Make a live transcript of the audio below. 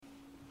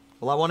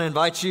Well, I want to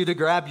invite you to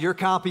grab your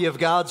copy of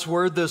God's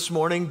Word this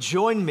morning.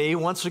 Join me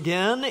once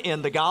again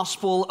in the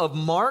Gospel of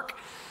Mark.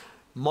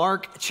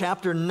 Mark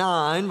chapter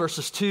 9,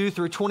 verses 2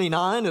 through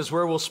 29 is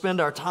where we'll spend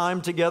our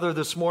time together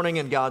this morning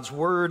in God's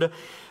Word. I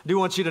do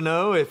want you to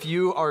know, if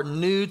you are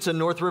new to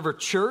North River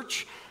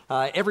Church,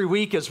 every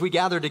week as we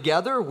gather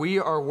together, we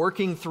are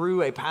working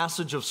through a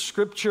passage of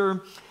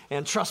Scripture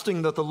and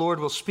trusting that the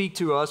Lord will speak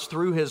to us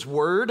through His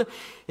Word.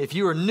 If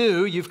you are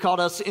new, you've caught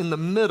us in the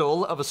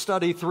middle of a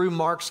study through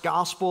Mark's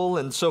Gospel,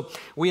 and so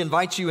we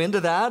invite you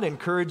into that,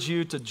 encourage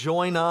you to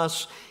join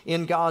us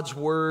in God's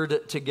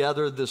Word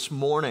together this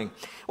morning.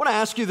 I want to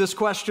ask you this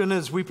question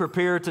as we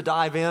prepare to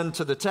dive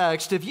into the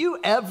text. Have you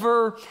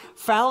ever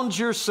found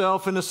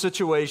yourself in a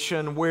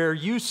situation where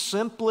you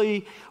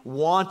simply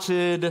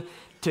wanted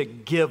to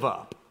give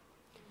up?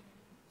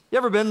 You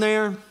ever been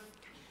there?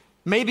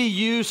 Maybe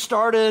you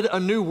started a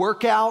new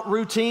workout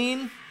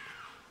routine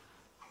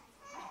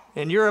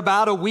and you're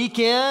about a week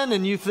in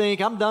and you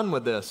think, I'm done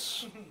with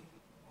this.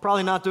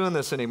 Probably not doing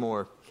this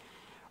anymore.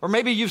 Or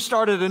maybe you've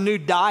started a new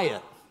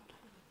diet.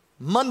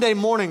 Monday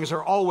mornings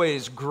are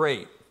always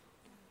great.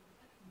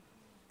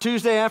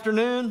 Tuesday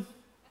afternoon,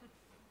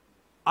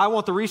 I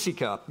want the Reese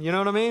cup. You know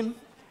what I mean?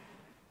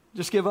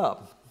 Just give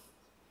up.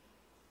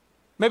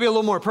 Maybe a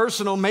little more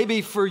personal.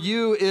 Maybe for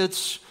you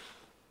it's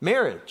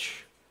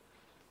marriage.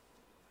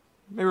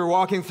 Maybe you're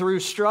walking through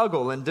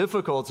struggle and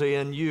difficulty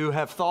and you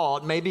have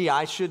thought, maybe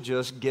I should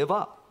just give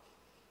up.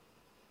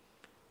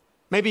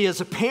 Maybe as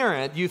a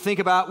parent, you think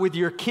about with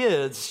your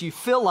kids, you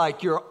feel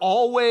like you're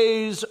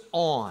always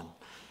on,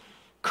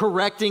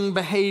 correcting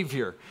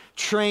behavior,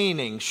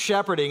 training,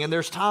 shepherding, and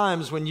there's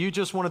times when you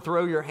just want to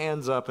throw your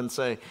hands up and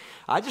say,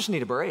 I just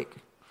need a break.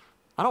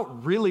 I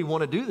don't really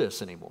want to do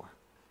this anymore.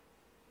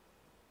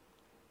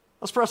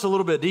 Let's press a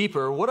little bit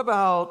deeper. What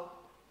about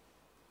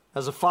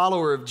as a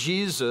follower of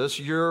Jesus,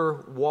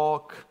 your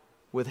walk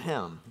with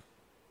Him?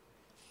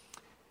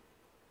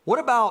 What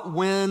about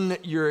when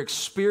you're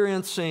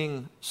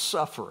experiencing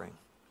suffering,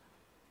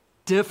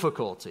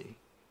 difficulty,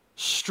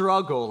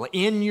 struggle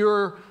in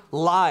your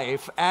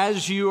life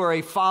as you are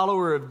a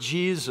follower of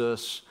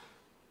Jesus?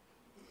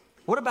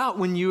 What about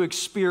when you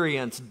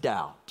experience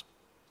doubt?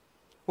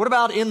 What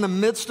about in the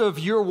midst of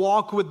your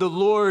walk with the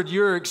Lord,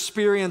 you're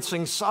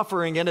experiencing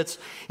suffering and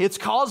it's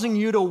causing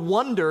you to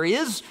wonder,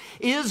 is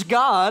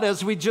God,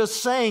 as we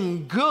just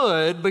sang,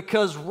 good?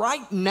 Because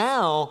right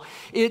now,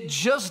 it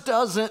just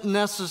doesn't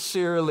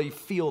necessarily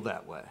feel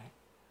that way.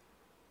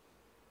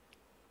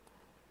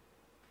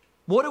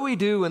 What do we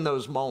do in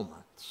those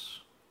moments?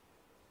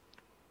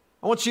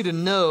 I want you to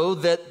know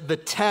that the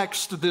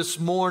text this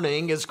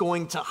morning is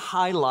going to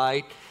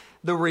highlight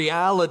the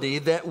reality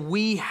that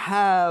we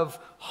have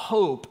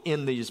hope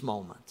in these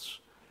moments.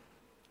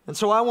 And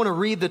so I want to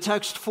read the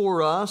text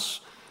for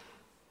us.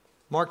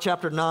 Mark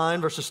chapter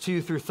 9, verses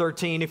 2 through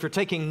 13. If you're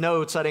taking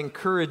notes, I'd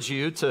encourage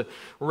you to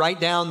write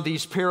down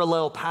these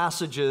parallel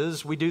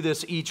passages. We do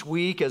this each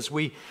week as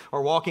we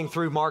are walking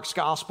through Mark's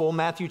Gospel.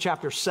 Matthew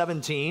chapter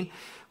 17,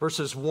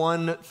 verses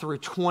 1 through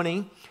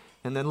 20.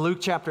 And then Luke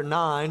chapter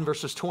 9,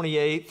 verses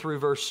 28 through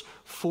verse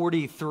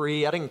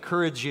 43. I'd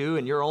encourage you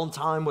in your own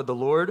time with the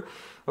Lord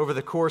over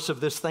the course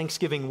of this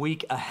Thanksgiving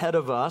week ahead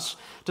of us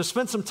to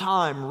spend some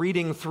time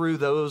reading through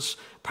those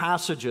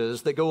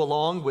passages that go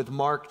along with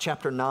Mark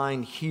chapter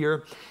 9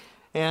 here,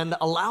 and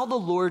allow the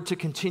Lord to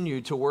continue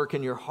to work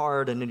in your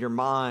heart and in your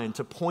mind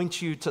to point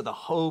you to the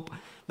hope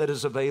that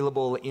is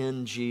available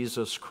in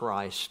Jesus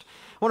Christ.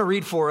 I want to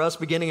read for us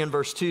beginning in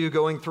verse 2,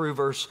 going through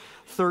verse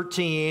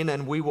 13,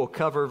 and we will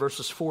cover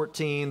verses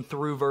 14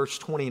 through verse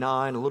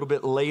 29 a little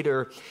bit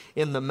later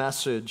in the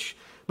message.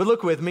 But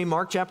look with me,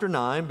 Mark chapter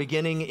 9,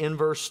 beginning in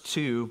verse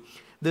 2.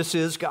 This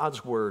is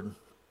God's Word.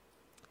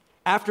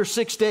 After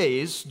 6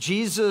 days,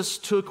 Jesus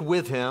took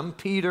with Him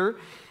Peter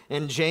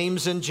and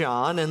James and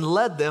John and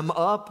led them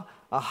up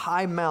a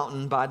high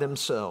mountain by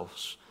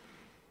themselves.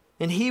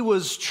 And He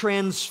was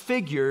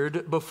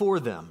transfigured before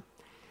them,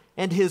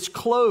 and His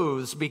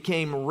clothes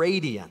became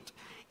radiant,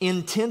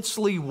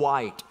 intensely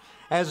white,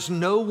 as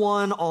no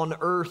one on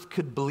earth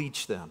could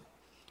bleach them.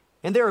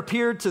 And there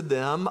appeared to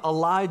them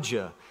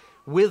Elijah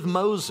with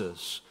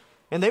Moses,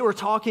 and they were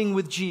talking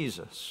with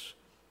Jesus.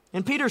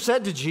 And Peter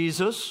said to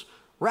Jesus,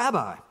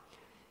 Rabbi,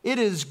 it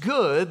is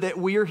good that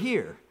we are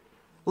here.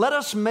 Let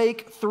us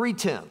make 3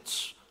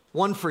 tents,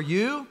 one for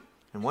you,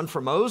 and one for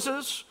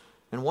Moses,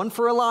 and one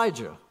for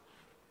Elijah.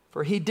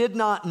 For he did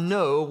not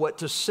know what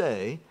to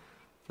say,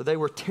 for they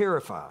were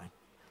terrified.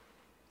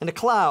 And a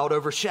cloud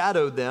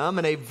overshadowed them,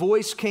 and a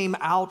voice came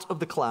out of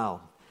the cloud.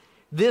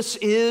 This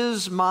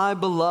is my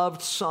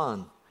beloved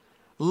Son.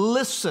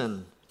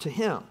 Listen to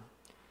him.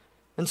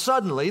 And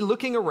suddenly,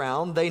 looking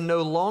around, they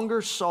no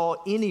longer saw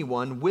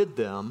anyone with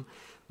them,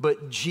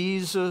 but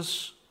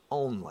Jesus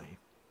only.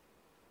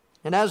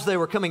 And as they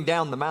were coming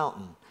down the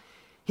mountain,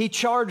 He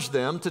charged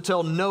them to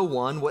tell no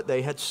one what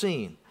they had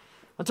seen,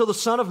 until the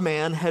Son of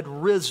Man had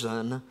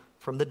risen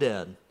from the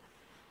dead.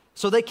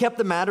 So they kept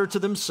the matter to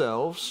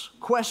themselves,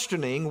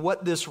 questioning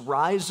what this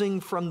rising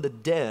from the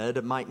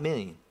dead might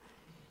mean.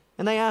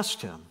 And they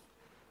asked Him,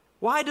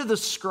 why do the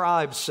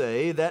scribes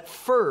say that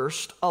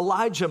first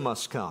Elijah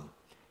must come?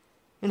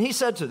 And he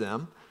said to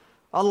them,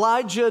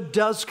 Elijah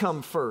does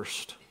come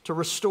first to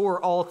restore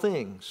all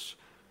things.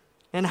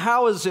 And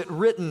how is it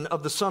written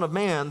of the Son of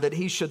Man that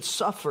he should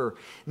suffer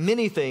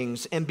many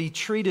things and be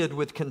treated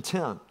with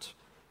contempt?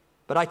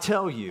 But I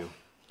tell you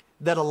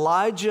that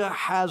Elijah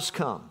has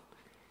come,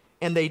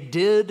 and they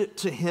did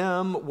to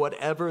him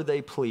whatever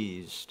they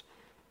pleased,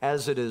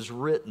 as it is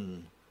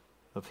written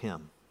of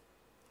him.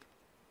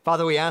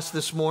 Father, we ask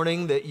this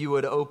morning that you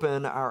would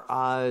open our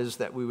eyes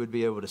that we would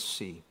be able to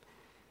see,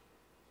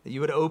 that you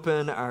would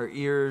open our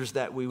ears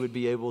that we would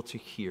be able to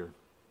hear,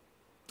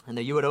 and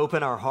that you would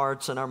open our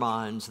hearts and our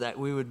minds that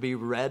we would be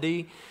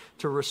ready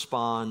to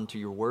respond to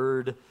your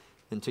word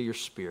and to your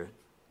spirit.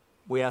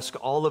 We ask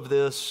all of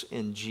this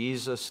in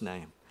Jesus'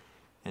 name.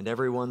 And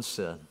everyone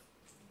said,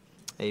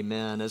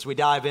 amen. As we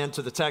dive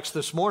into the text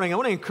this morning, I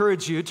want to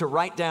encourage you to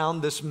write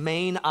down this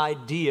main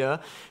idea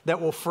that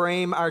will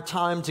frame our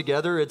time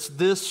together. It's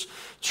this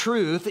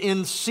truth: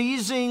 in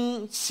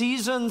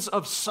seasons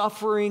of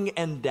suffering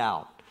and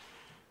doubt,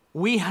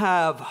 we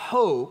have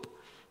hope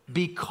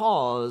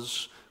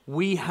because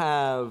we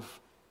have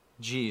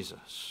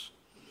Jesus.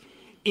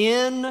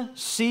 In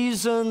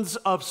seasons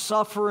of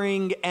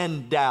suffering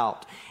and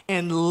doubt,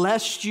 and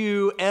lest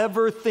you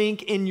ever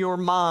think in your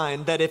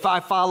mind that if I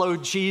follow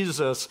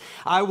Jesus,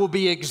 I will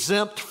be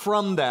exempt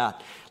from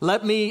that,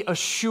 let me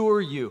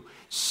assure you,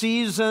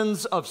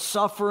 seasons of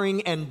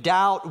suffering and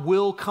doubt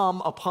will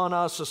come upon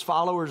us as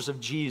followers of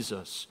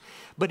Jesus.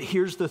 But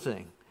here's the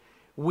thing: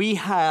 we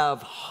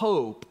have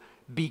hope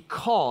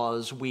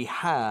because we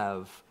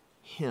have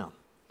him.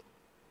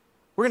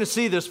 We're going to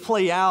see this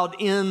play out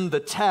in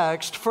the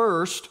text.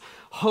 First,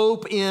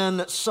 hope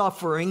in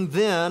suffering,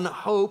 then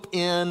hope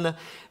in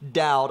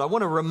doubt. I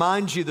want to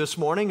remind you this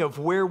morning of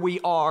where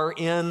we are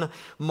in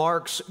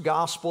Mark's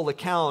gospel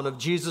account of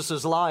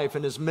Jesus' life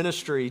and his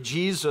ministry.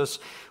 Jesus,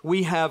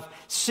 we have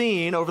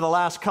seen over the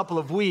last couple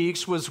of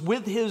weeks, was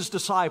with his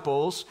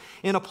disciples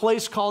in a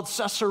place called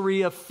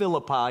Caesarea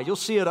Philippi. You'll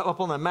see it up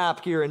on the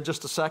map here in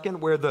just a second.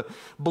 Where the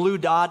blue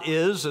dot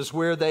is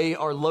where they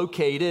are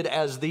located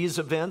as these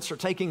events are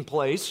taking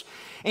place.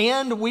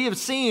 And we have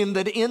seen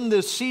that in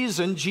this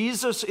season,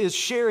 Jesus is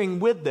sharing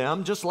with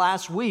them. Just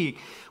last week,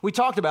 we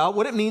talked about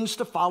what it means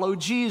to follow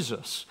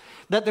Jesus.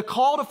 That the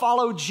call to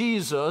follow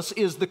Jesus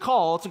is the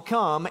call to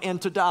come and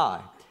to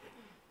die,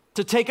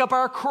 to take up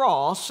our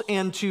cross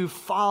and to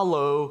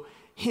follow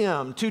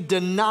him, to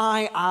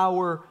deny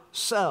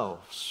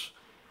ourselves.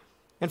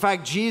 In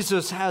fact,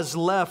 Jesus has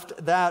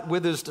left that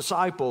with his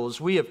disciples.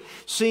 We have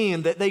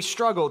seen that they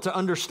struggled to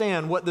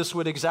understand what this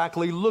would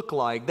exactly look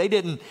like. They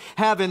didn't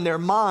have in their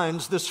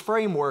minds this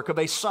framework of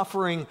a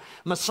suffering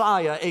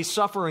Messiah, a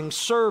suffering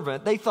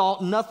servant. They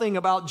thought nothing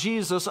about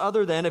Jesus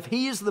other than if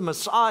he is the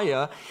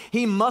Messiah,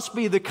 he must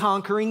be the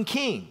conquering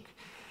king.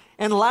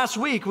 And last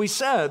week we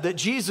said that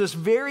Jesus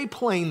very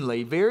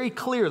plainly, very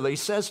clearly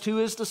says to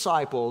his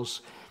disciples,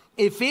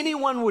 if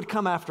anyone would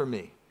come after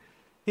me,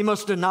 he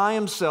must deny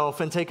himself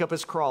and take up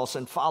his cross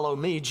and follow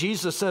me.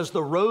 Jesus says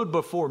the road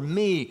before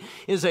me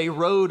is a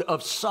road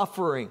of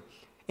suffering.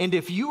 And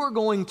if you are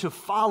going to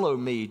follow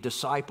me,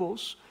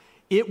 disciples,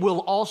 it will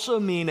also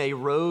mean a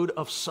road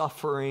of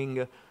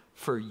suffering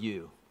for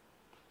you.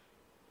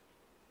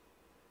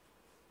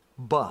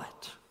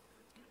 But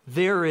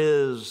there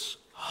is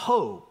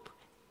hope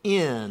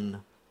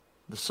in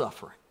the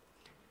suffering.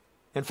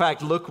 In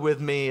fact, look with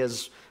me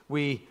as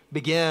we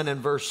begin in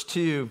verse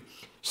 2.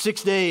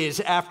 6 days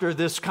after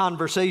this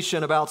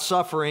conversation about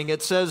suffering,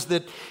 it says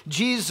that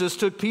Jesus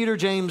took Peter,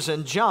 James,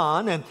 and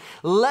John and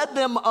led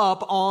them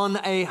up on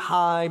a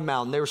high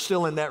mountain. They were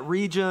still in that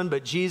region,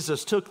 but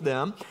Jesus took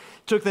them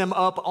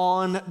up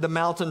on the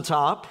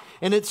mountaintop.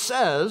 And it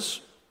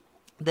says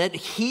that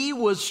he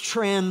was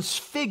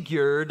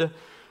transfigured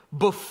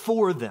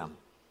before them.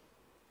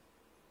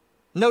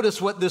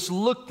 Notice what this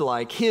looked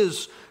like.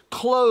 His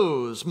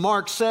clothes,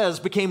 Mark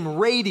says, became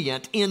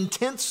radiant,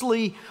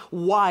 intensely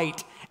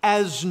white,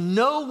 as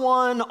no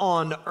one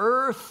on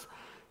earth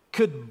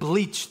could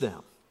bleach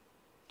them.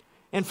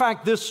 In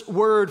fact, this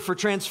word for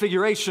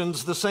transfiguration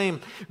is the same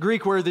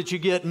Greek word that you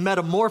get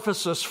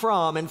metamorphosis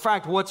from. In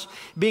fact, what's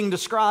being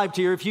described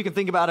here, if you can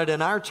think about it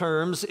in our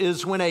terms,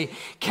 is when a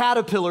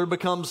caterpillar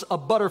becomes a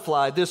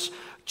butterfly. This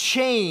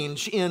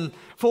change in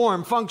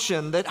form,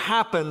 function that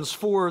happens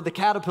for the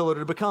caterpillar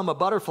to become a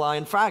butterfly.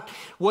 In fact,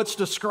 what's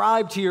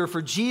described here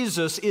for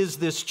Jesus is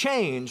this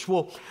change.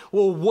 Well,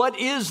 what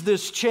is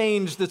this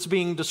change that's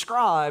being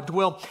described?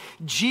 Well,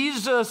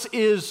 Jesus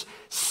is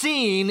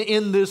seen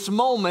in this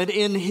moment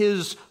in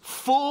his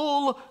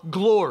full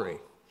glory.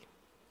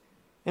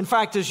 In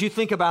fact, as you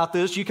think about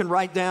this, you can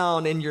write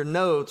down in your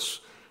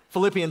notes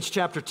Philippians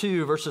chapter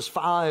 2, verses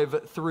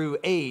 5 through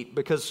 8,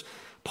 because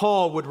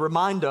Paul would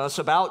remind us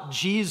about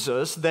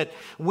Jesus, that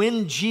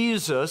when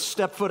Jesus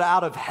stepped foot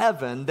out of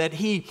heaven, that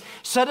he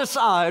set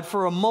aside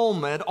for a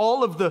moment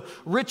all of the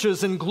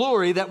riches and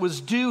glory that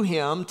was due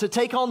him to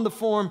take on the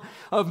form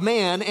of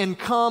man and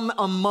come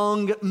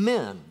among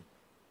men.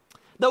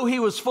 Though he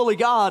was fully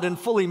God and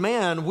fully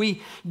man,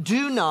 we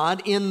do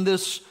not in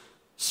this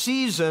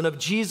season of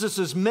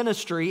Jesus'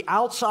 ministry,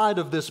 outside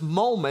of this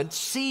moment,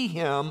 see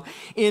him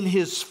in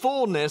his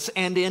fullness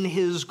and in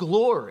his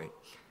glory.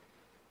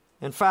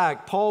 In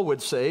fact, Paul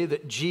would say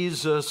that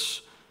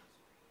Jesus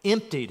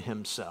emptied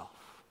himself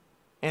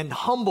and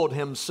humbled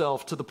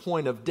himself to the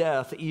point of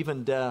death,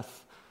 even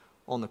death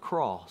on the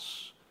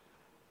cross.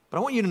 But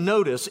I want you to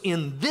notice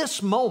in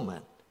this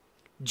moment,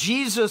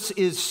 Jesus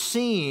is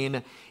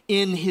seen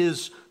in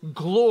his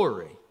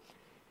glory.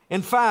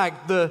 In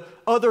fact, the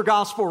other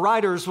gospel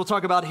writers will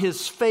talk about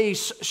his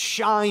face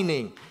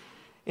shining.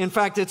 In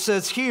fact, it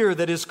says here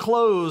that his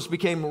clothes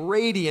became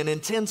radiant,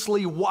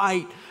 intensely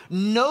white.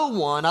 No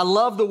one, I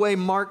love the way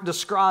Mark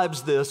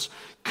describes this,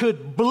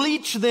 could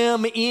bleach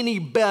them any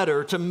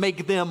better to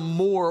make them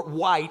more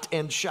white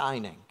and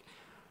shining.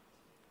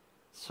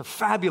 It's a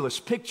fabulous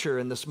picture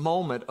in this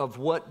moment of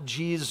what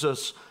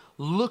Jesus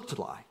looked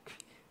like.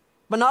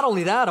 But not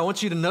only that, I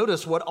want you to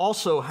notice what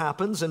also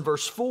happens in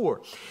verse 4.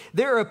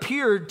 There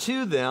appeared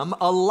to them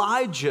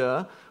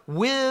Elijah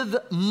with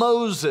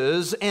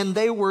Moses, and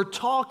they were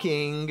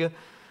talking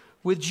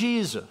with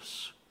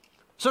Jesus.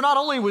 So not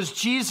only was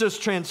Jesus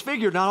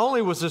transfigured, not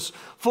only was his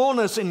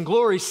fullness and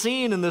glory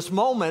seen in this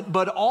moment,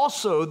 but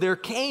also there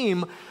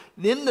came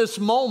in this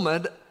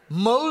moment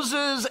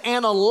Moses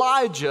and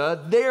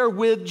Elijah there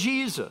with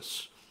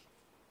Jesus.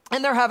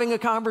 And they're having a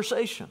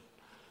conversation.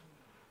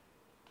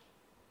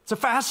 It's a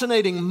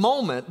fascinating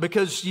moment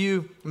because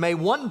you may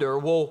wonder,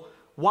 well,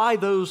 why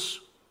those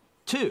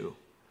two?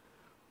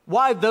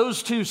 Why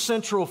those two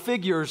central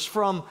figures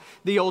from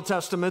the Old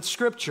Testament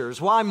scriptures?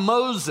 Why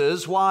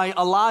Moses? Why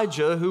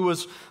Elijah, who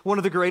was one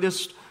of the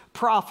greatest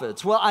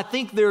prophets? Well, I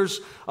think there's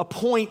a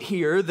point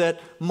here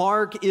that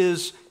Mark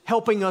is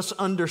helping us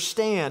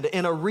understand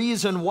and a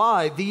reason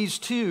why these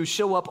two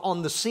show up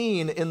on the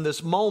scene in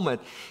this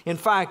moment. In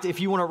fact, if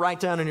you want to write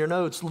down in your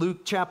notes, Luke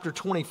chapter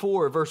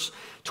 24, verse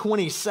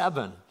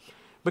 27.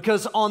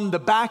 Because on the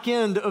back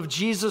end of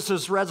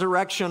Jesus'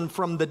 resurrection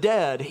from the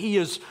dead, he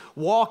is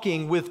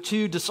walking with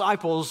two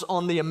disciples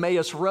on the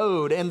Emmaus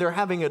Road, and they're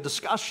having a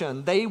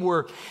discussion. They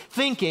were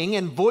thinking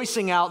and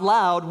voicing out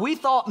loud, we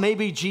thought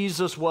maybe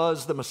Jesus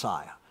was the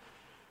Messiah.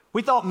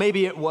 We thought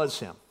maybe it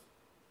was him.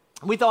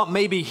 We thought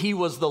maybe he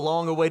was the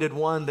long-awaited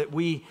one that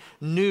we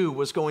knew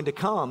was going to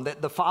come,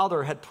 that the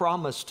Father had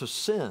promised to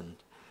send.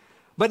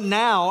 But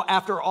now,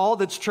 after all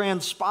that's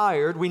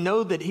transpired, we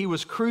know that he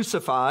was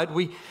crucified.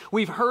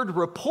 We've heard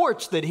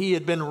reports that he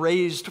had been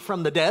raised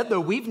from the dead,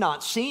 though we've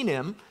not seen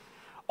him.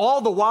 All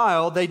the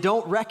while, they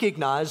don't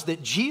recognize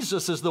that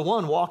Jesus is the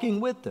one walking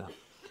with them.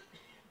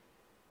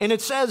 And it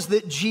says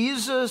that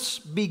Jesus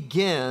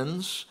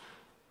begins,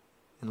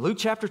 in Luke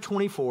chapter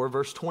 24,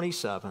 verse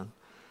 27,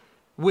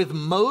 with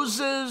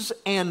Moses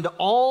and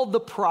all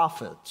the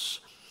prophets,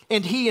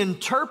 and he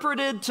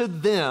interpreted to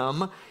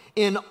them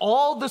in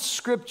all the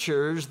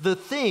scriptures the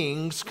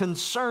things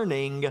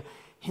concerning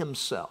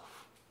himself.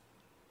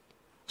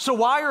 So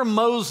why are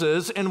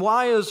Moses and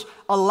why is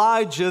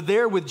Elijah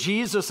there with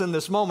Jesus in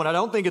this moment? I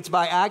don't think it's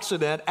by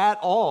accident at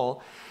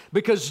all,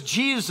 because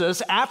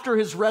Jesus, after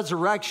his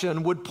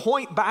resurrection, would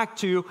point back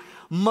to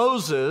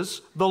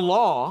Moses, the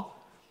law,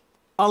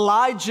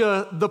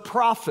 Elijah, the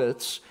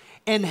prophets,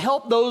 and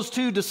help those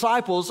two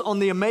disciples on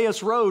the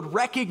Emmaus Road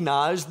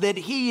recognize that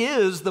he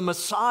is the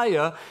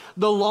Messiah,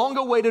 the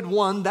long-awaited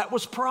one that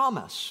was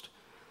promised.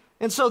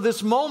 And so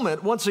this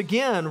moment, once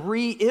again,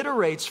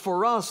 reiterates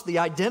for us the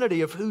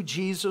identity of who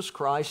Jesus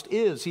Christ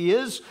is. He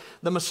is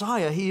the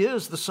Messiah. He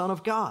is the Son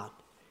of God.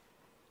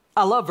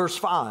 I love verse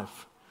 5.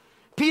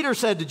 Peter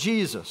said to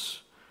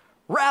Jesus,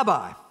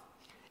 Rabbi,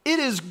 it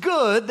is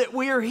good that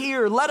we are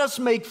here. Let us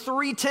make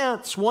 3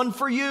 tents, one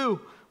for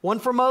you, one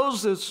for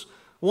Moses,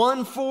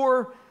 one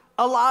for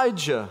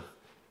Elijah.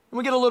 And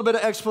we get a little bit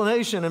of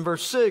explanation in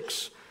verse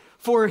 6.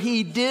 For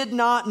he did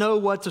not know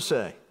what to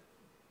say.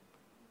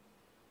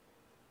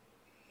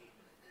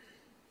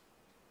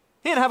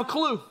 He didn't have a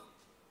clue.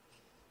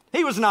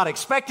 He was not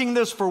expecting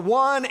this for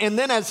one, and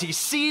then as he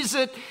sees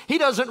it, he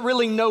doesn't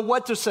really know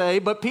what to say,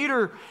 but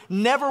Peter,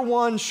 never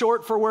one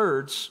short for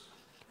words,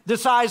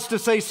 decides to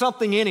say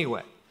something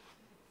anyway.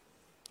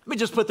 Let me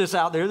just put this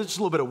out there. There's just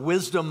a little bit of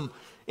wisdom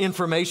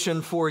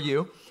information for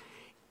you.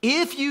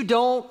 If you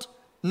don't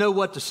know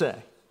what to say,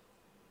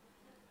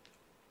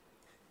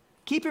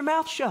 keep your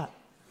mouth shut.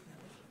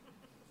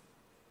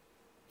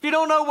 If you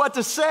don't know what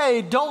to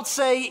say, don't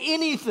say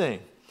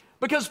anything.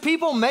 Because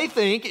people may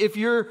think if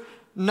you're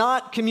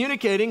not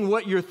communicating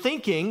what you're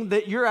thinking,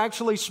 that you're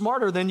actually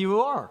smarter than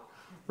you are,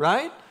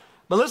 right?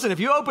 But listen, if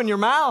you open your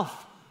mouth,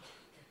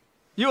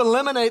 you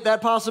eliminate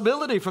that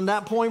possibility from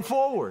that point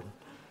forward.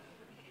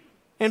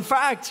 In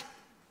fact,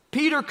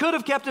 Peter could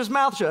have kept his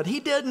mouth shut. He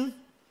didn't.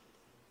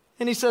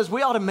 And he says,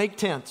 we ought to make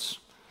tents.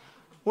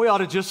 We ought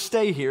to just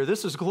stay here.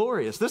 This is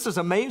glorious. This is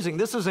amazing.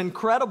 This is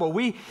incredible.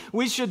 We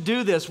should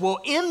do this. Well,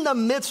 in the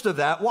midst of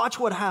that, watch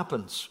what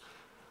happens.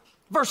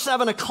 Verse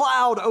 7, a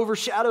cloud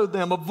overshadowed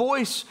them. A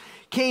voice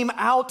came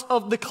out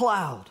of the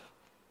cloud.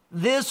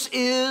 This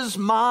is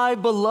my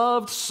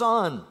beloved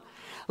Son.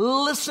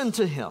 listen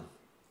to him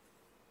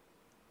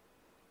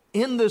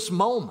in this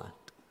moment,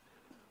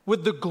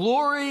 with the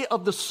glory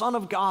of the Son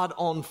of God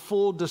on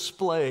full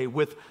display,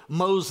 with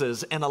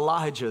Moses and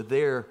Elijah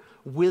there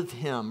with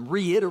him,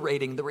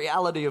 reiterating the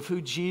reality of who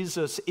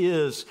Jesus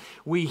is.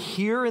 We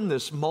hear in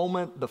this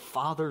moment the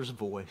Father's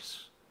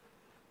voice.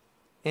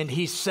 And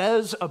he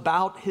says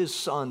about his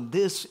Son,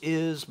 "This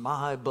is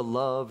my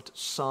beloved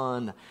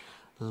Son.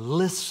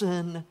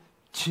 Listen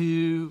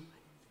to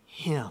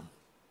him."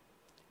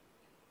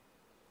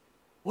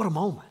 What a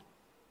moment.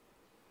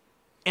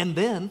 And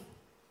then,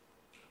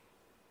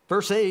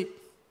 verse 8,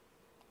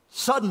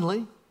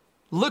 suddenly,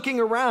 looking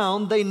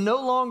around, they no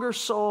longer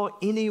saw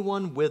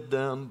anyone with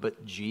them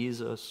but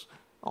Jesus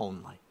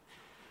only.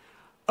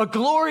 A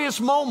glorious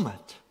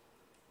moment.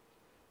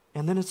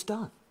 And then it's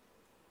done.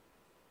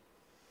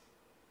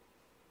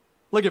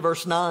 Look at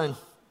verse 9.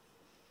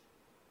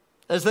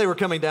 As they were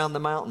coming down the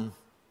mountain,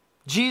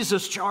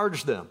 Jesus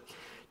charged them,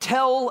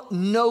 "Tell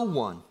no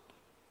one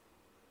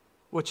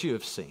what you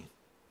have seen,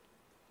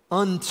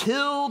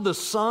 until the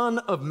Son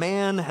of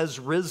Man has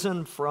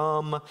risen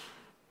from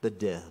the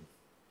dead."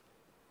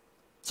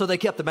 So they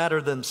kept the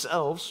matter to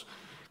themselves,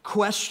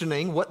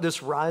 questioning what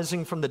this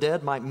rising from the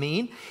dead might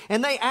mean.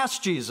 And they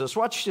asked Jesus,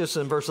 watch this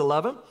in verse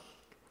 11,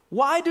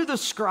 "Why do the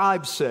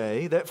scribes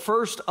say that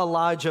first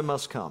Elijah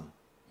must come?"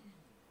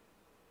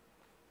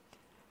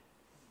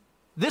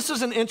 This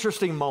is an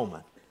interesting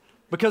moment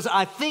because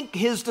I think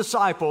his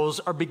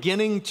disciples are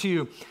beginning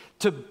to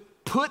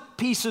put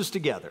pieces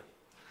together.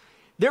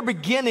 They're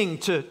beginning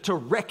to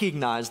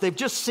recognize. They've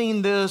just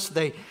seen this.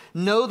 They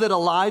know that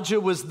Elijah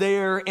was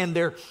there, and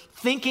they're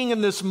thinking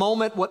in this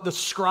moment what the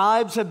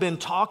scribes have been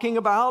talking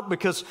about,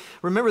 because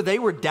remember, they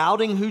were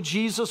doubting who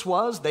Jesus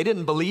was. They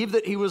didn't believe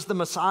that he was the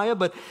Messiah,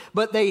 but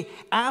they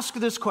ask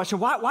this question,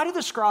 why do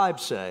the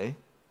scribes say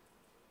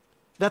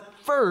that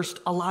first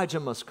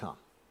Elijah must come?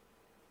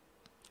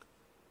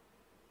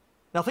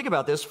 Now think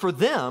about this. For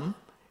them,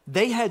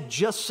 they had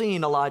just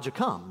seen Elijah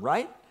come,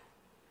 right?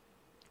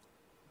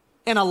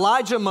 And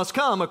Elijah must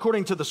come,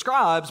 according to the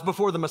scribes,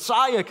 before the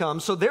Messiah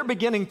comes. So they're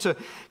beginning to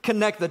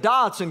connect the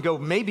dots and go,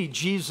 maybe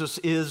Jesus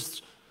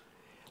is,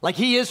 like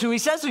he is who he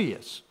says he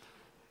is.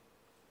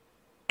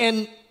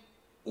 And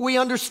we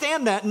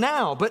understand that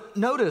now. But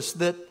notice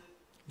that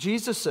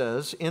Jesus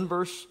says in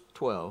verse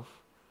 12,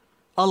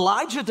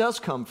 Elijah does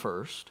come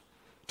first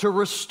to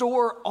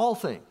restore all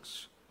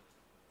things.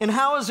 And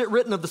how is it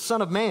written of the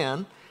Son of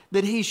Man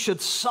that he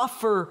should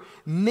suffer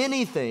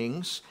many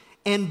things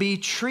and be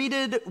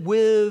treated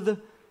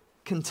with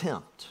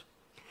contempt?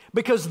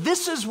 Because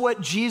this is what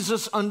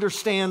Jesus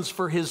understands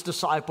for his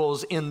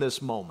disciples in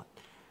this moment.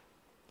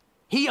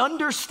 He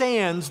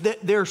understands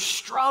that their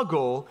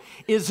struggle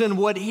is in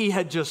what he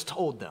had just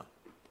told them.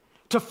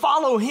 To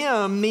follow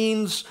him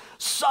means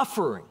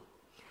suffering.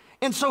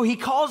 And so he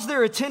calls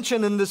their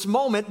attention in this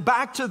moment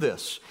back to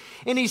this.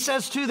 And he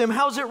says to them,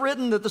 "How is it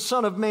written that the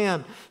Son of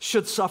Man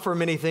should suffer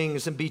many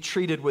things and be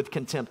treated with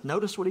contempt?"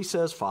 Notice what he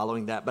says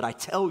following that. "But I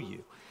tell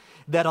you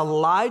that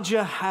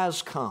Elijah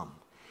has come,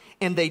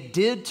 and they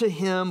did to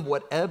him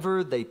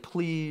whatever they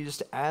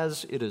pleased,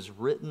 as it is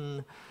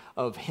written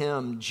of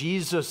him."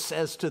 Jesus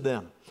says to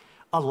them,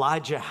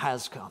 Elijah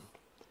has come.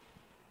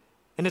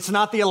 And it's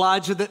not the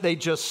Elijah that they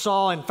just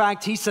saw. In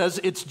fact, he says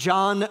it's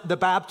John the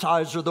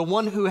Baptizer, the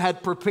one who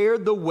had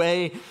prepared the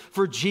way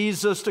for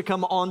Jesus to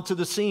come onto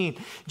the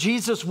scene.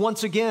 Jesus,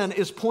 once again,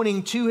 is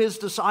pointing to his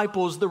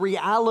disciples the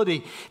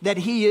reality that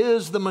he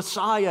is the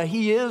Messiah.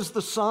 He is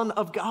the Son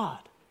of God.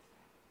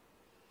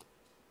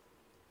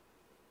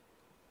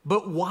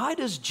 But why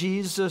does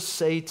Jesus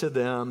say to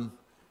them,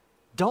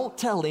 "Don't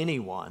tell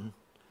anyone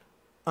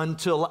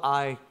until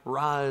I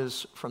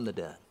rise from the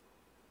dead"?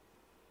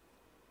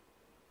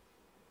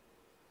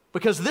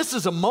 Because this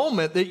is a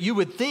moment that you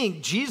would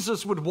think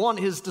Jesus would want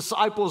his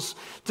disciples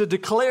to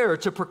declare,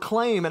 to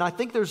proclaim. And I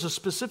think there's a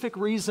specific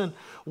reason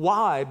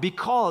why.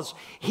 Because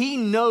he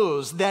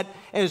knows that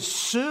as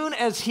soon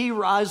as he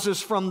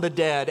rises from the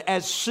dead,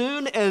 as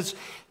soon as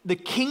the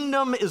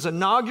kingdom is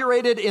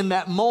inaugurated, in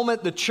that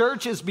moment the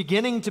church is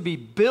beginning to be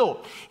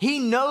built, he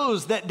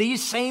knows that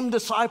these same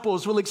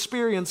disciples will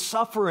experience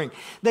suffering.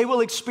 They will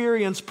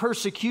experience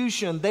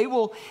persecution. They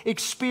will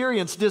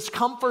experience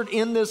discomfort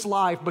in this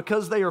life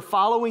because they are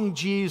following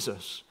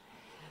Jesus.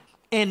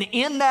 And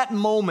in that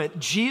moment,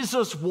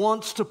 Jesus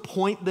wants to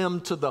point them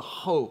to the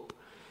hope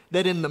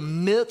that in the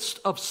midst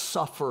of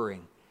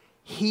suffering,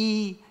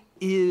 he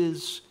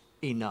is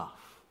enough.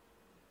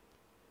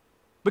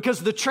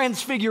 Because the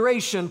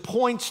transfiguration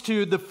points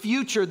to the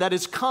future that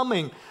is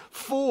coming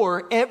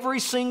for every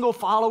single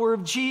follower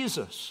of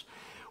Jesus.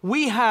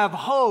 We have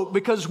hope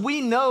because we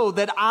know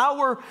that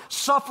our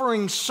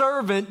suffering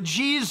servant,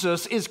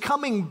 Jesus, is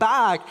coming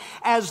back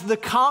as the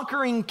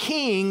conquering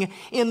king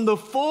in the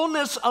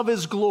fullness of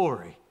his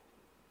glory.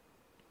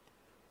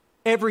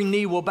 Every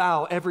knee will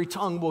bow, every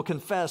tongue will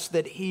confess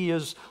that he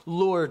is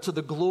Lord, to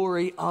the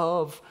glory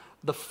of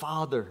the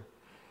Father.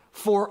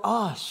 For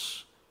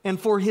us, and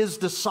for his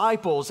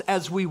disciples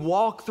as we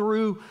walk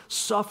through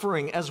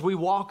suffering, as we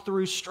walk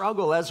through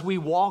struggle, as we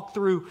walk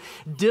through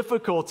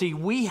difficulty.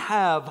 We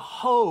have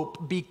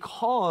hope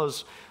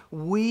because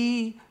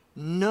we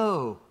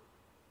know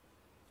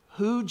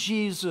who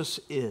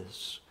Jesus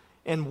is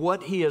and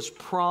what he has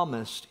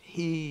promised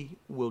he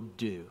will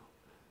do.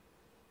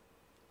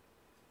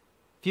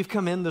 If you've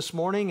come in this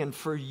morning and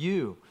for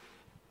you,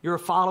 you're a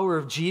follower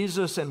of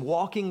Jesus and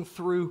walking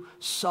through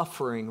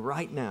suffering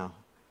right now.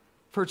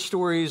 I've heard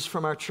stories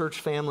from our church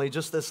family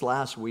just this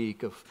last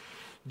week of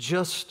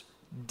just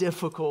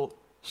difficult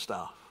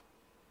stuff.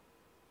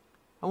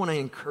 I want to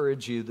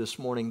encourage you this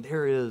morning.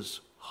 There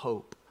is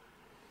hope.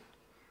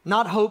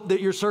 Not hope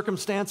that your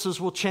circumstances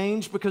will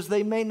change, because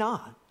they may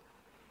not.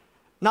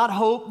 Not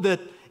hope that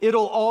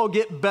it'll all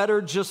get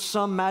better just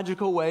some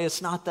magical way.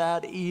 It's not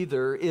that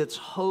either. It's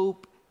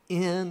hope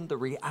in the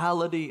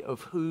reality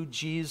of who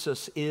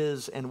Jesus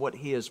is and what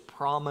he has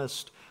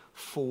promised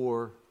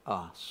for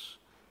us.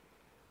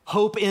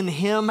 Hope in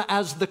him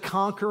as the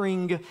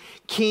conquering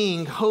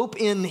king. Hope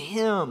in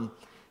him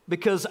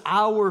because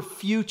our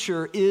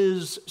future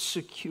is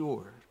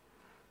secure.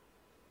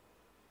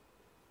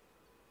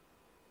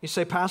 You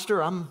say,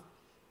 Pastor, I'm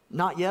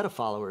not yet a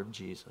follower of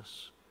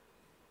Jesus.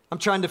 I'm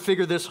trying to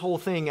figure this whole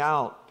thing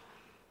out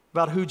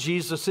about who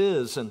Jesus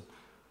is and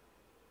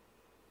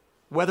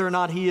whether or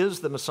not he is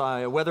the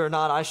Messiah, whether or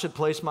not I should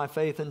place my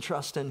faith and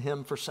trust in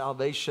him for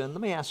salvation.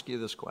 Let me ask you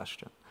this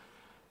question.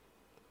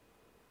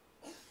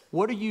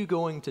 What are you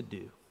going to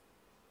do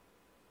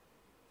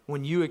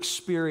when you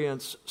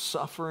experience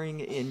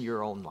suffering in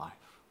your own life?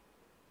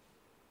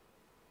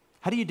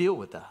 How do you deal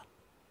with that?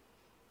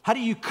 How do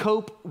you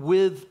cope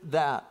with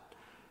that?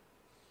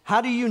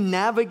 How do you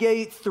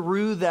navigate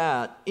through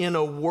that in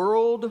a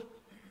world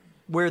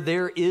where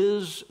there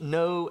is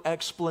no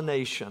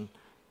explanation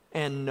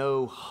and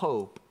no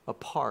hope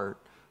apart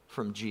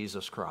from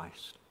Jesus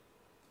Christ?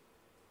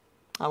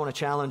 I want to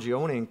challenge you. I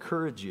want to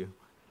encourage you.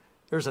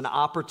 There's an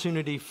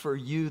opportunity for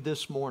you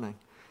this morning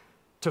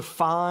to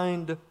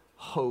find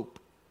hope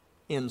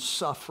in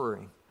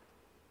suffering.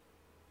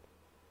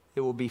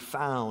 It will be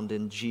found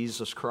in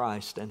Jesus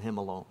Christ and him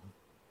alone.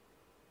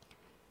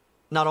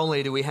 Not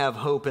only do we have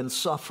hope in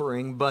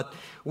suffering, but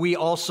we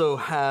also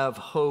have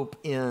hope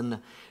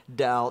in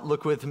doubt.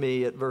 Look with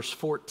me at verse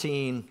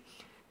 14.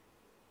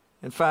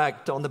 In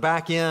fact, on the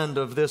back end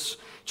of this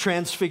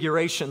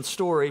transfiguration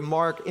story,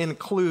 Mark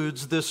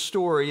includes this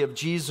story of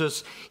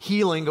Jesus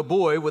healing a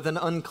boy with an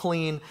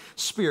unclean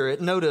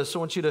spirit. Notice, I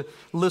want you to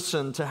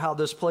listen to how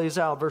this plays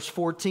out. Verse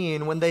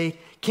 14, when they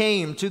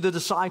came to the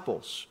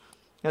disciples,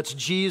 that's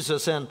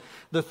Jesus and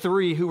the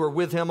three who were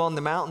with him on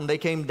the mountain, they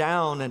came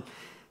down and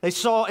they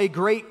saw a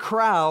great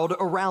crowd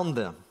around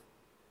them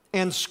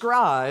and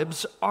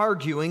scribes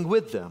arguing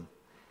with them.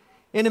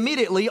 And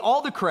immediately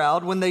all the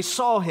crowd, when they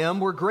saw him,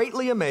 were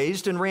greatly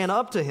amazed and ran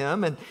up to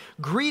him and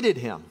greeted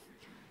him.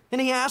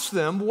 And he asked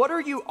them, "What are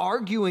you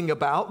arguing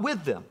about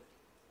with them?"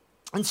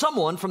 And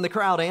someone from the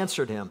crowd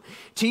answered him,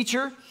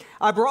 "Teacher,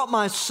 I brought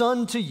my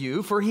son to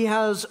you, for he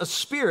has a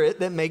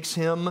spirit that makes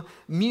him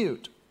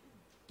mute.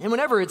 And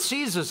whenever it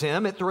seizes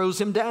him, it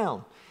throws him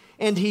down.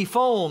 And he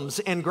foams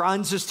and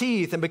grinds his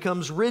teeth and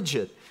becomes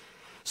rigid.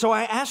 So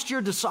I asked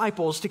your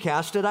disciples to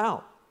cast it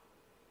out,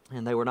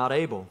 and they were not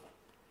able."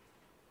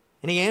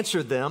 And he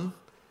answered them,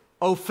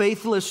 "O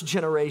faithless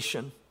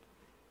generation,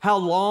 how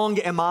long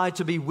am I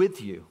to be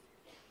with you?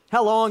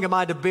 How long am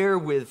I to bear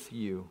with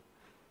you?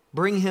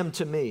 Bring him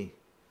to me."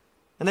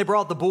 And they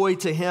brought the boy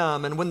to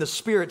him, and when the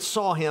spirit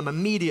saw him,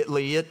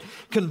 immediately it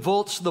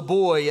convulsed the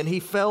boy, and he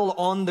fell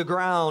on the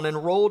ground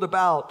and rolled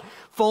about,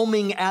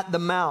 foaming at the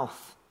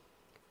mouth.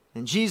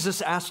 And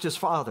Jesus asked his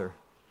father,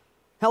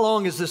 "How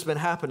long has this been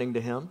happening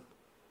to him?"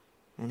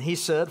 And he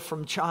said,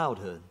 "From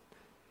childhood.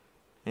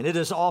 And it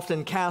has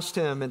often cast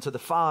him into the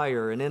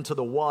fire and into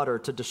the water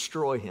to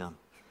destroy him.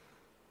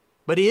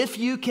 But if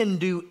you can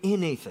do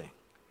anything,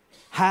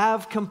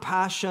 have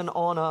compassion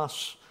on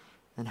us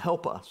and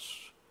help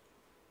us."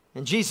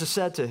 And Jesus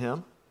said to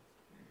him,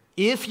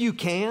 "If you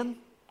can,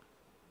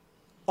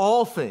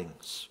 all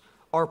things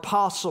are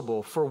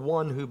possible for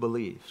one who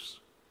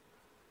believes."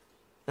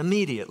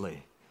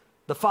 Immediately,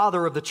 the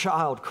father of the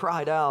child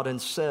cried out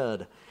and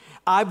said,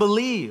 "I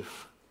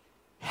believe,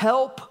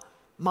 help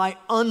my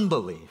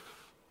unbelief."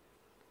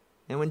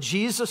 And when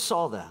Jesus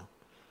saw that,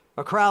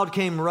 a crowd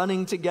came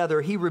running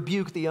together. He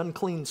rebuked the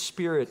unclean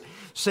spirit,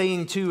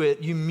 saying to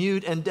it, "You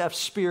mute and deaf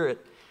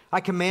spirit,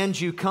 I command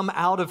you, come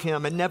out of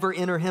him and never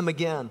enter him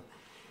again."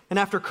 And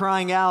after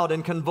crying out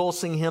and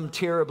convulsing him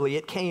terribly,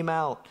 it came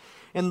out,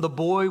 and the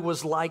boy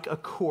was like a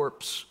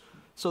corpse,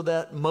 so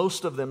that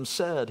most of them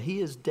said,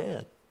 "He is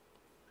dead."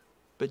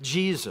 But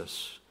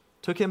Jesus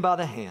took him by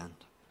the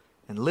hand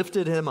and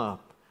lifted him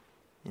up,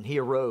 and he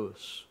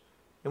arose.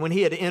 And when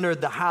he had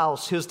entered the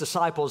house, his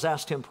disciples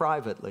asked him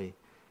privately,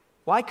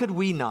 "Why could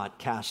we not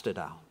cast it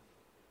out?"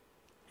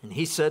 And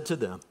he said to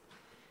them,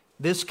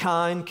 "This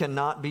kind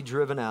cannot be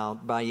driven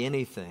out by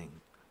anything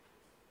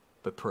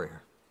but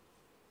prayer."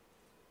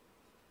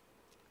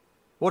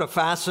 What a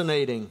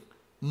fascinating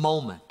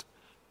moment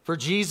for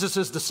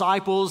Jesus'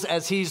 disciples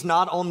as he's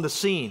not on the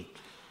scene.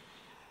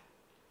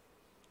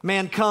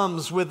 Man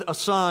comes with a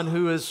son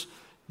who is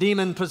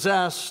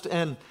demon-possessed,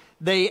 and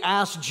they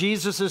ask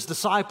Jesus'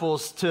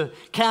 disciples to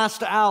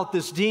cast out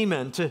this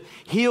demon, to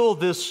heal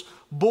this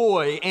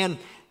boy, and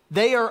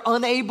they are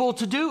unable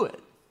to do it.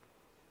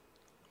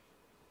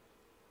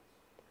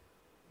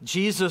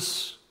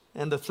 Jesus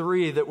and the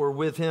three that were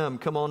with him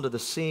come onto the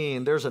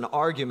scene. There's an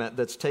argument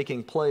that's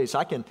taking place.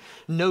 I can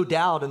no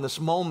doubt in this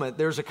moment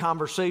there's a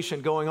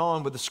conversation going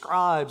on with the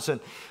scribes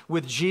and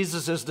with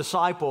Jesus'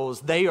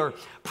 disciples. They are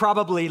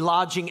probably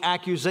lodging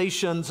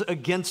accusations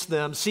against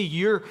them. See,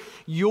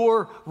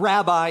 your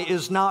rabbi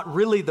is not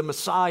really the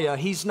Messiah.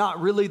 He's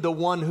not really the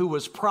one who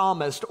was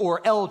promised,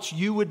 or else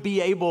you would be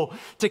able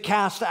to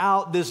cast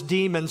out this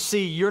demon.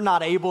 See, you're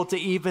not able to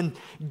even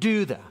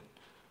do that.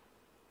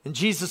 And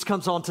Jesus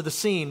comes onto the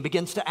scene,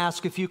 begins to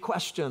ask a few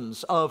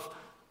questions of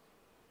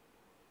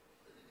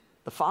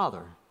the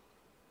Father.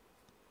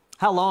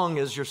 How long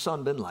has your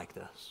son been like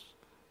this?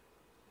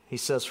 He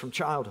says from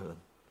childhood.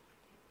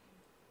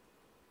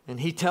 And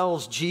he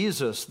tells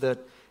Jesus that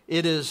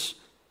it has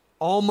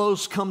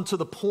almost come to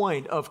the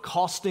point of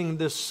costing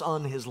this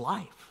son his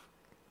life.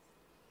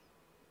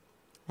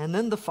 And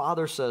then the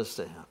Father says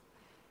to him,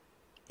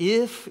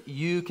 if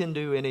you can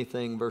do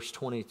anything, verse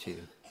 22,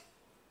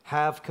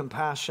 have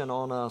compassion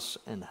on us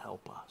and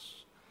help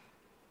us.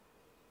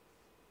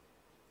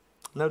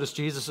 Notice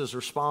Jesus'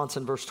 response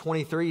in verse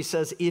 23. He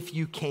says, if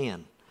you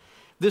can.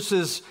 This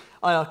is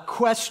a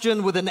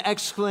question with an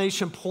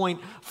exclamation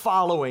point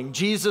following.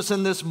 Jesus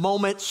in this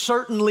moment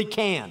certainly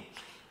can.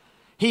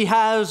 He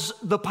has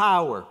the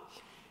power.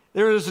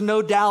 There is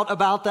no doubt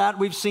about that.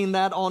 We've seen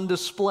that on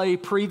display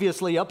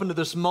previously up into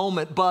this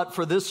moment. But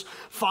for this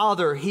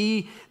father,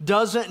 he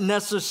doesn't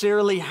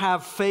necessarily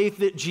have faith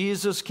that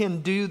Jesus can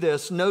do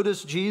this.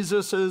 Notice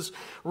Jesus'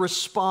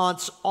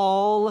 response: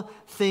 all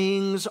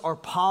things are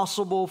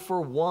possible for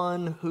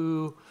one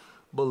who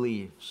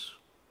believes.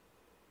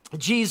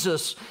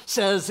 Jesus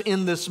says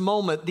in this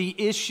moment, the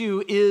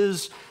issue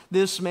is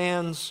this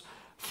man's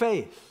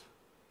faith.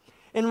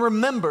 And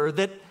remember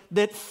that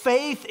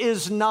faith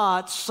is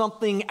not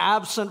something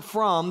absent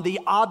from the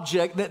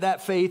object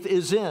that faith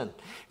is in.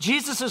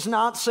 Jesus is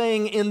not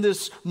saying in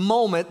this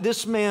moment,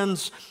 this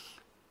man's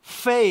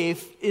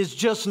faith is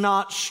just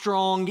not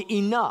strong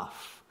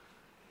enough.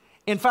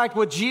 In fact,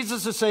 what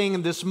Jesus is saying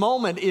in this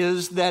moment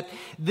is that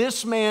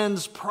this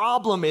man's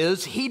problem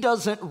is he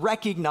doesn't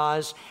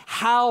recognize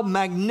how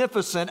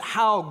magnificent,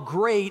 how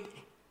great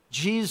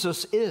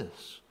Jesus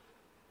is.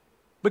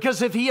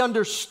 Because if he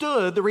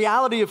understood the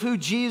reality of who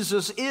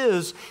Jesus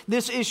is,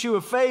 this issue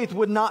of faith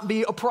would not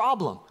be a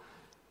problem.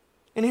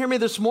 And hear me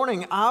this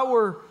morning,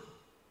 our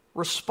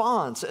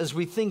response as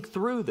we think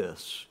through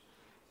this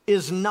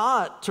is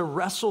not to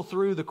wrestle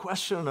through the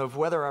question of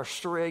whether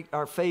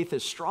our faith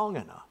is strong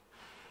enough.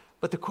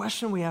 But the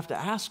question we have to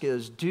ask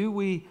is, do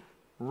we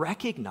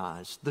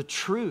recognize the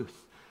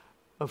truth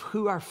of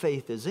who our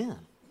faith is in?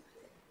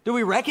 Do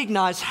we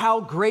recognize how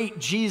great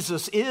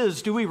Jesus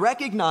is? Do we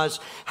recognize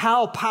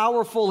how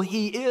powerful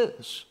he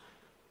is?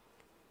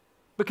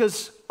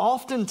 Because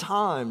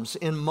oftentimes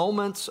in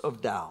moments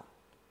of doubt,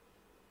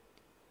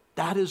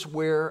 that is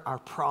where our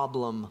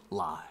problem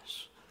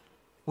lies.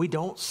 We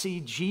don't see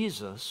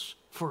Jesus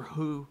for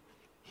who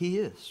he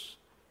is.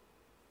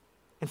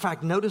 In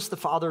fact, notice the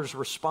father's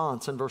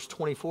response in verse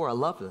 24. I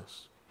love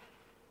this.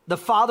 The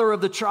father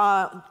of the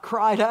child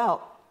cried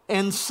out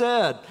and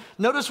said,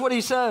 notice what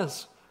he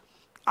says,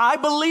 I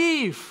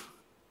believe.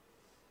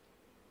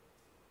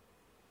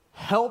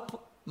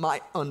 Help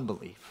my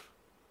unbelief.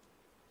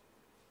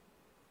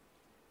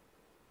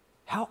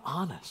 How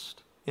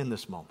honest in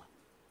this moment.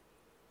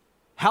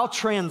 How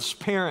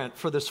transparent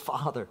for this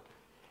father.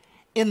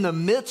 In the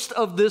midst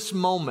of this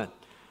moment,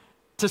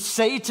 to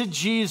say to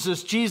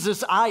Jesus,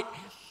 Jesus, I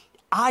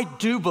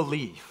do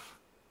believe.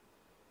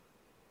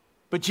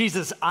 But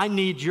Jesus, I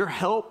need your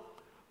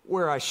help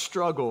where I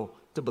struggle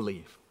to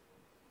believe.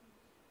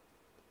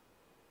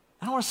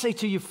 I want to say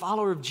to you,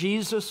 follower of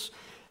Jesus,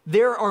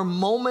 there are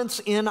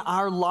moments in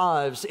our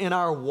lives, in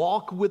our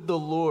walk with the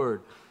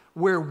Lord,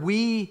 where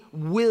we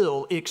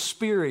will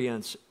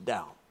experience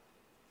doubt.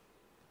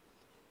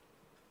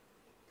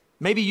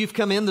 Maybe you've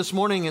come in this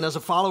morning and as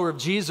a follower of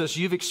Jesus,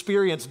 you've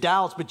experienced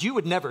doubts, but you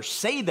would never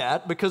say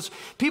that because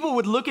people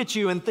would look at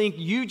you and think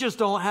you just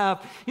don't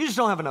have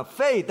enough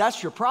faith.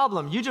 That's your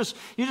problem. You just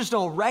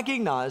don't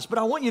recognize. But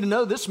I want you to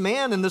know this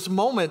man in this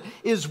moment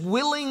is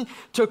willing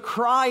to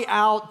cry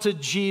out to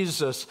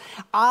Jesus.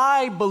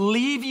 I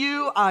believe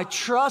you. I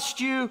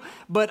trust you,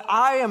 but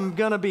I am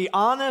going to be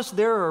honest.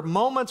 There are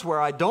moments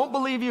where I don't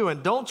believe you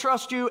and don't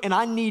trust you, and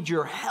I need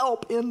your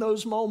help in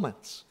those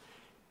moments.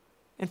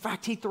 In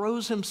fact, he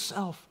throws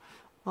himself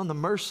on the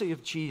mercy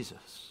of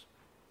Jesus.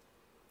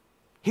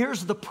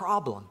 Here's the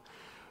problem.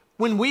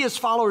 When we as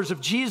followers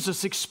of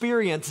Jesus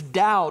experience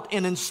doubt,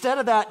 and instead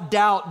of that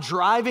doubt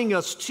driving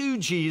us to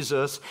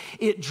Jesus,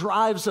 it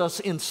drives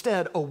us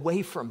instead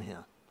away from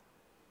him.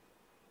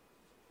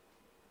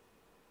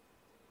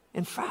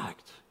 In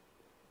fact,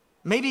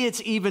 Maybe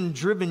it's even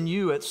driven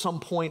you at some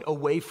point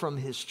away from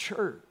His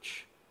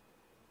church,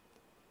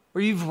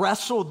 where you've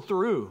wrestled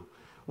through,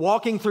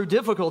 walking through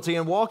difficulty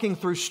and walking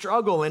through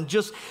struggle and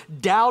just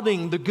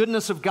doubting the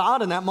goodness of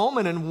God in that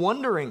moment and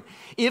wondering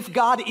if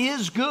God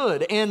is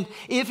good and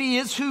if He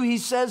is who He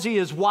says He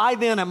is, why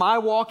then am I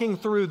walking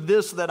through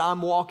this that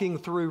I'm walking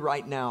through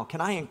right now? Can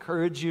I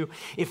encourage you,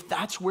 if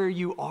that's where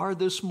you are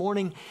this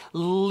morning,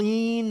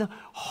 lean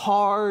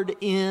hard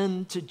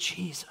into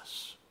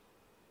Jesus.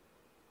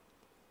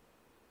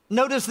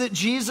 Notice that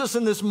Jesus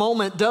in this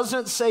moment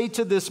doesn't say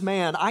to this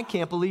man, I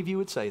can't believe you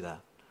would say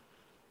that.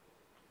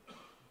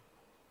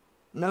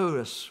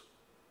 Notice,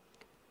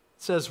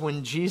 it says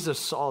when Jesus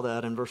saw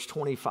that in verse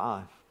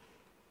 25,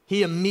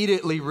 He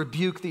immediately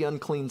rebuked the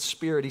unclean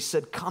spirit. He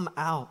said, come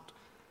out,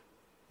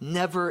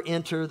 never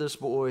enter this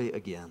boy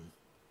again.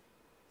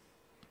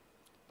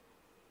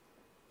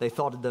 They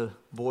thought the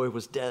boy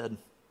was dead,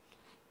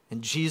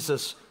 and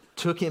Jesus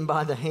took him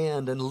by the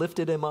hand and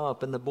lifted him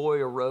up, and the boy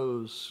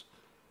arose.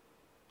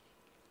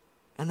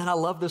 And then I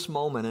love this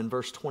moment in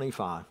verse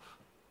 25.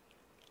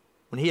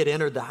 When he had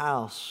entered the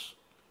house,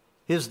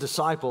 His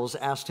disciples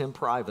asked Him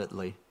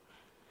privately,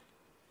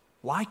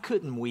 why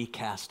couldn't we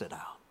cast it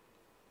out?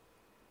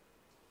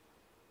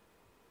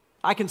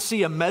 I can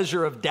see a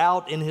measure of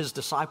doubt in His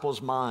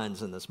disciples'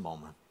 minds in this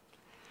moment.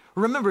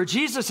 Remember,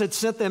 Jesus had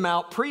sent them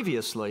out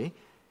previously,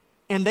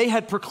 and they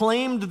had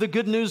proclaimed the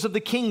good news of the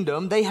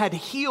kingdom. They had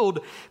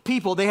healed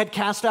people. They had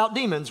cast out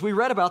demons. We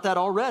read about that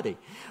already.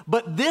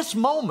 But this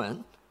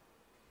moment,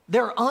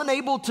 they're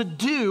unable to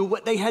do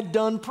what they had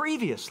done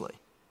previously.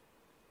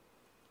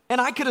 And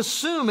I could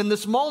assume in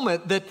this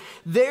moment that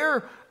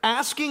they're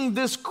asking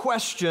this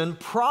question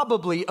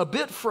probably a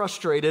bit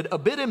frustrated, a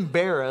bit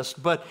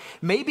embarrassed, but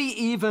maybe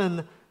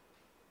even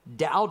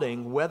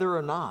doubting whether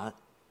or not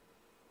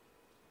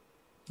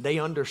they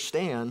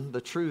understand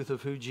the truth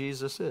of who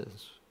Jesus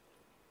is.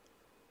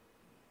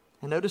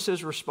 And notice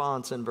His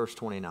response in verse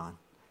 29.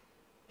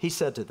 He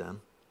said to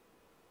them,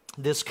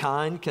 this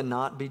kind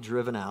cannot be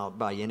driven out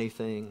by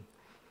anything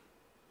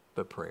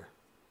but prayer.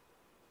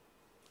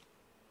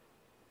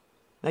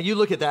 Now you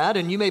look at that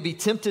and you may be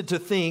tempted to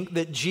think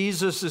that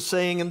Jesus is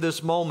saying in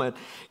this moment,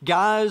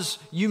 guys,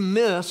 you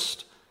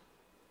missed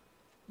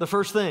the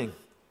first thing.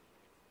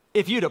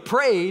 If you'd have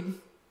prayed,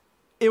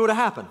 it would have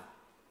happened.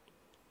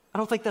 I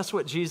don't think that's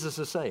what Jesus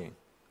is saying.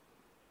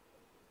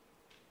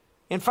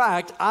 In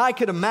fact, I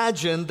could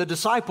imagine the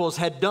disciples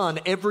had done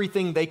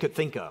everything they could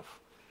think of.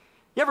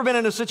 You ever been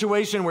in a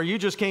situation where you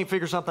just can't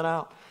figure something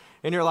out?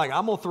 And you're like,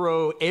 I'm going to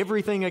throw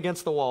everything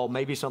against the wall,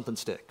 maybe something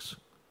sticks.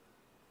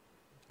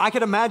 I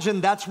could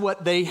imagine that's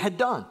what they had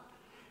done.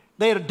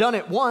 They had done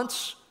it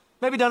once,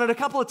 maybe done it a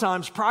couple of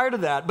times prior to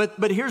that.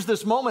 But here's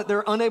this moment,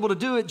 they're unable to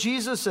do it.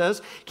 Jesus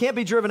says, can't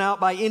be driven out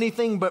by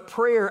anything but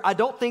prayer. I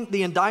don't think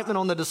the indictment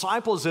on the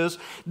disciples is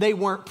they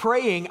weren't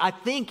praying. I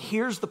think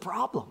here's the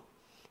problem.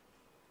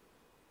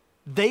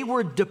 They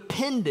were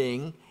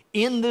depending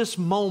in this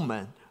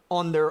moment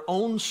on their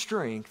own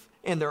strength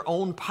and their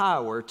own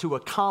power to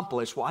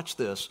accomplish, watch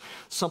this,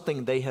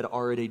 something they had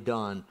already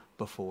done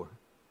before.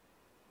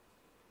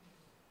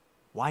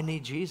 Why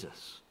need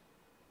Jesus?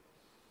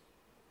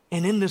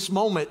 And in this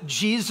moment,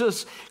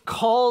 Jesus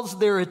calls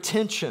their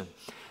attention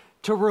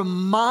to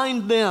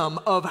remind them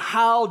of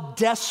how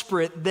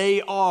desperate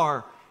they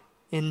are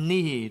in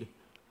need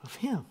of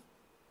Him.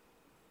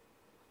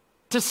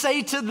 To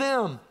say to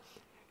them,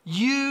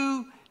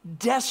 you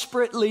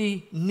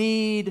desperately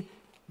need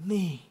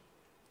me.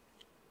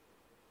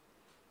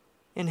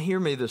 And hear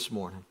me this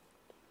morning.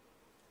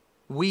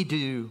 We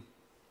do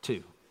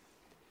too.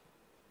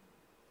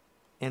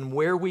 And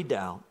where we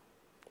doubt,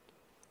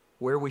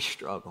 where we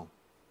struggle,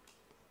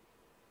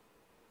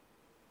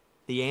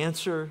 the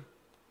answer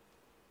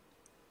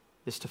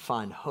is to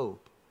find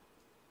hope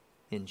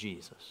in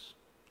Jesus.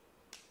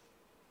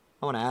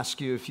 I want to ask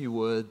you, if you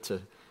would,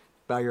 to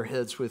bow your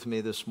heads with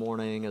me this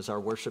morning as our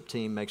worship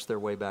team makes their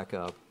way back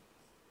up.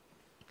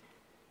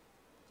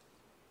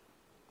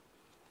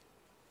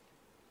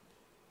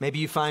 Maybe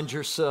you find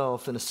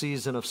yourself in a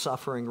season of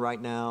suffering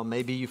right now.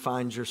 Maybe you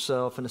find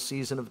yourself in a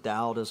season of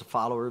doubt as a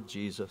follower of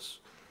Jesus.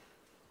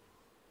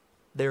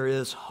 There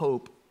is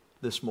hope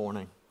this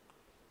morning.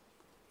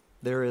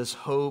 There is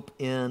hope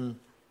in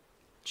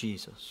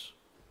Jesus.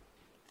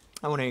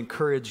 I want to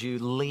encourage you,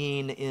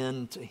 lean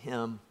into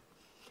Him.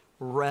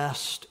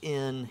 Rest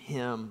in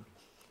Him.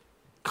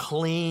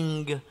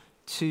 Cling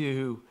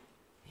to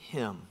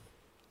Him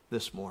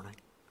this morning.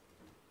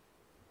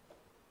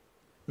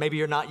 Maybe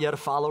you're not yet a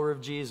follower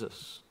of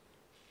Jesus.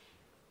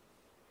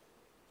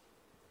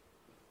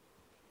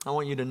 I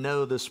want you to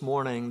know this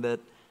morning that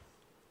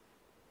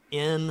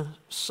in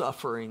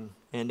suffering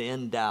and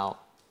in doubt,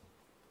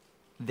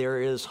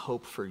 there is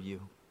hope for you.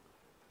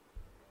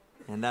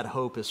 And that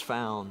hope is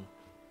found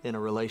in a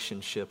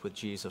relationship with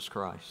Jesus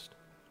Christ.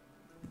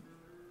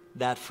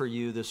 That for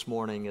you this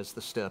morning is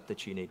the step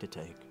that you need to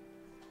take.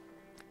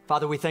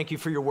 Father, we thank you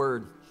for your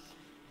word.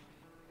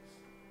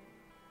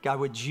 God,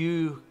 would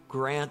you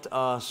grant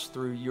us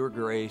through your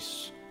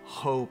grace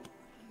hope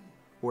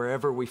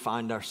wherever we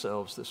find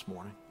ourselves this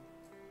morning.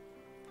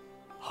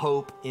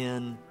 Hope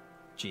in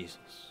Jesus.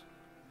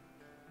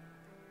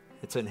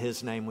 It's in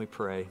His name we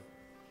pray.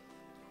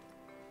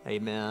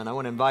 Amen. I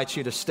want to invite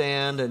you to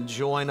stand and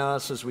join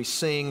us as we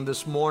sing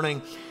this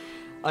morning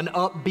an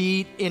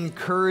upbeat,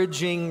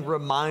 encouraging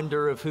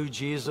reminder of who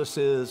Jesus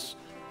is.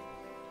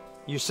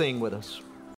 You sing with us.